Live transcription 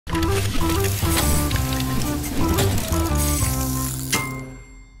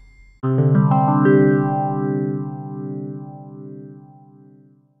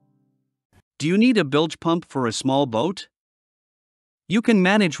Do you need a bilge pump for a small boat? You can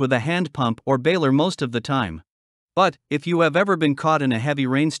manage with a hand pump or baler most of the time. But, if you have ever been caught in a heavy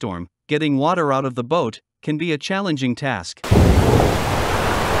rainstorm, getting water out of the boat can be a challenging task.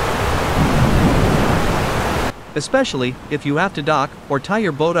 Especially if you have to dock or tie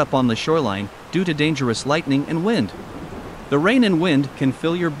your boat up on the shoreline due to dangerous lightning and wind. The rain and wind can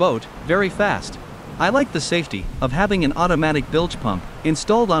fill your boat very fast. I like the safety of having an automatic bilge pump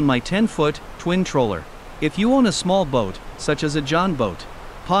installed on my 10-foot twin troller. If you own a small boat, such as a John boat,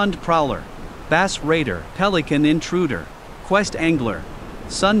 pond prowler, bass raider, pelican intruder, quest angler,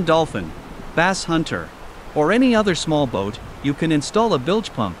 sun dolphin, bass hunter, or any other small boat, you can install a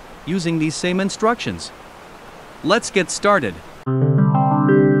bilge pump using these same instructions. Let's get started.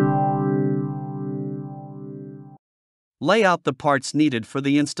 Lay out the parts needed for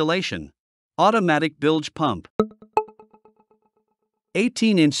the installation. Automatic bilge pump.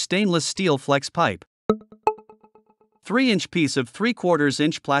 18-inch stainless steel flex pipe. 3-inch piece of 3/4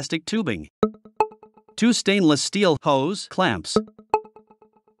 inch plastic tubing. 2 stainless steel hose clamps.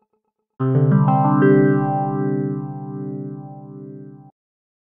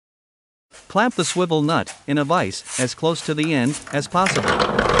 Clamp the swivel nut in a vise as close to the end as possible.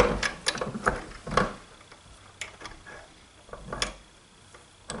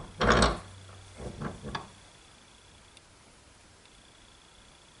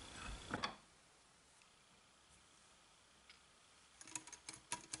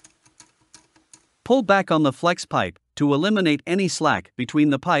 Pull back on the flex pipe to eliminate any slack between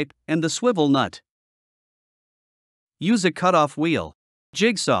the pipe and the swivel nut. Use a cut-off wheel,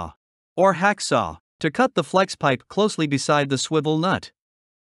 jigsaw, or hacksaw to cut the flex pipe closely beside the swivel nut.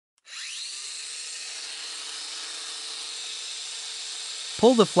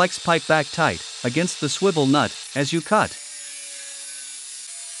 Pull the flex pipe back tight against the swivel nut as you cut.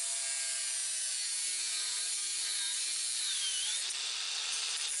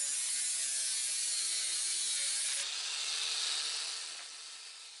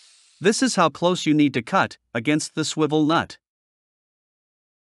 This is how close you need to cut against the swivel nut.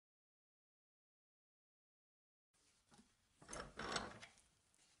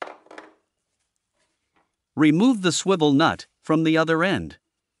 Remove the swivel nut from the other end.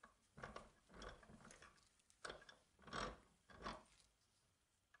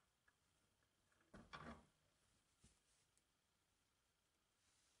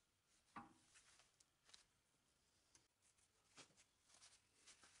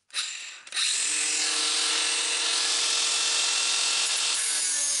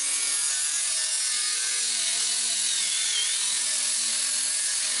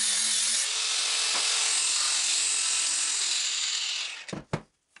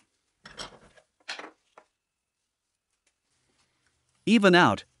 Even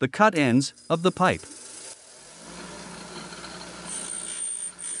out the cut ends of the pipe.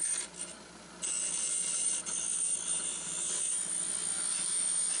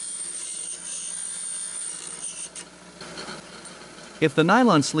 If the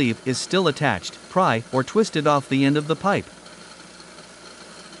nylon sleeve is still attached, pry or twist it off the end of the pipe.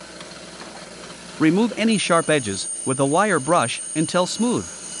 Remove any sharp edges with a wire brush until smooth.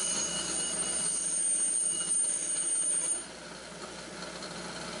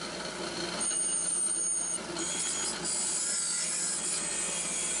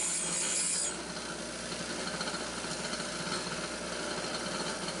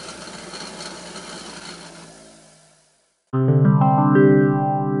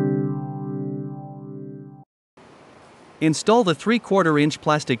 Install the 3/4 inch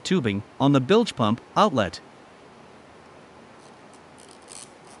plastic tubing on the bilge pump outlet.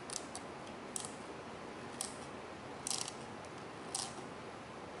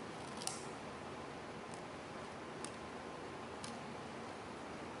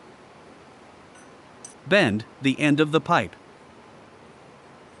 Bend the end of the pipe.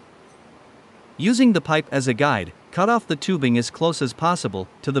 Using the pipe as a guide, cut off the tubing as close as possible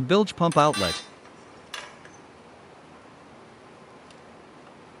to the bilge pump outlet.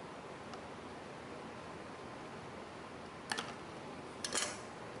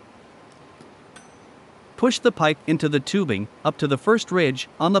 Push the pipe into the tubing up to the first ridge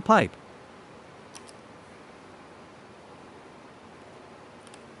on the pipe.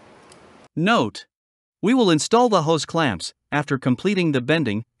 Note: we will install the hose clamps after completing the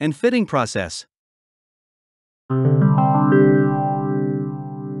bending and fitting process.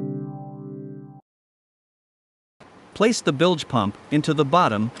 Place the bilge pump into the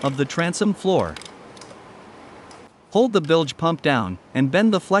bottom of the transom floor. Hold the bilge pump down and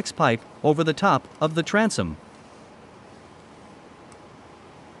bend the flex pipe over the top of the transom.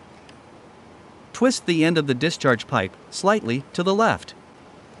 Twist the end of the discharge pipe slightly to the left.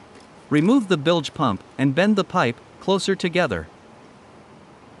 Remove the bilge pump and bend the pipe closer together.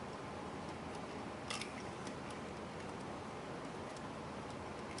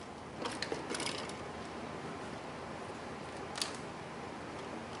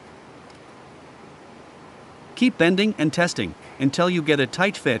 Keep bending and testing until you get a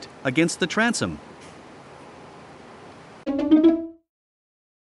tight fit against the transom.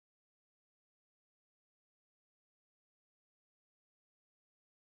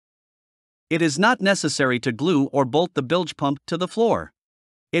 It is not necessary to glue or bolt the bilge pump to the floor.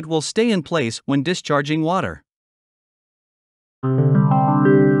 It will stay in place when discharging water.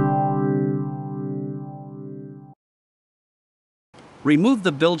 Remove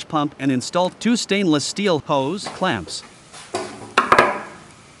the bilge pump and install 2 stainless steel hose clamps.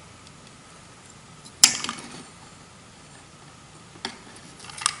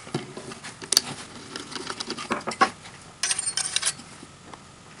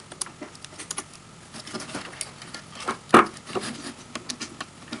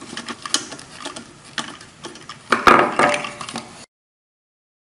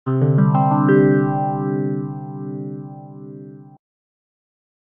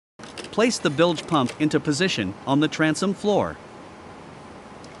 Place the bilge pump into position on the transom floor.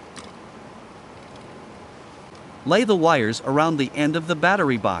 Lay the wires around the end of the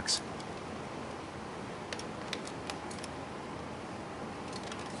battery box.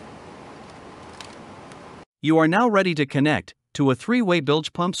 You are now ready to connect to a 3-way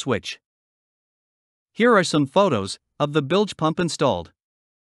bilge pump switch. Here are some photos of the bilge pump installed.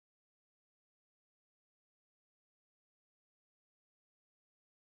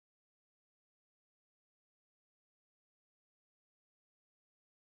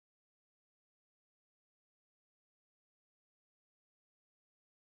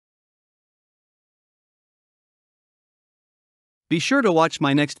 Be sure to watch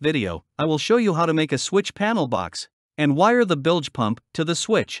my next video. I will show you how to make a switch panel box and wire the bilge pump to the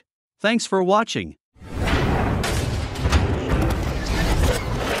switch. Thanks for watching.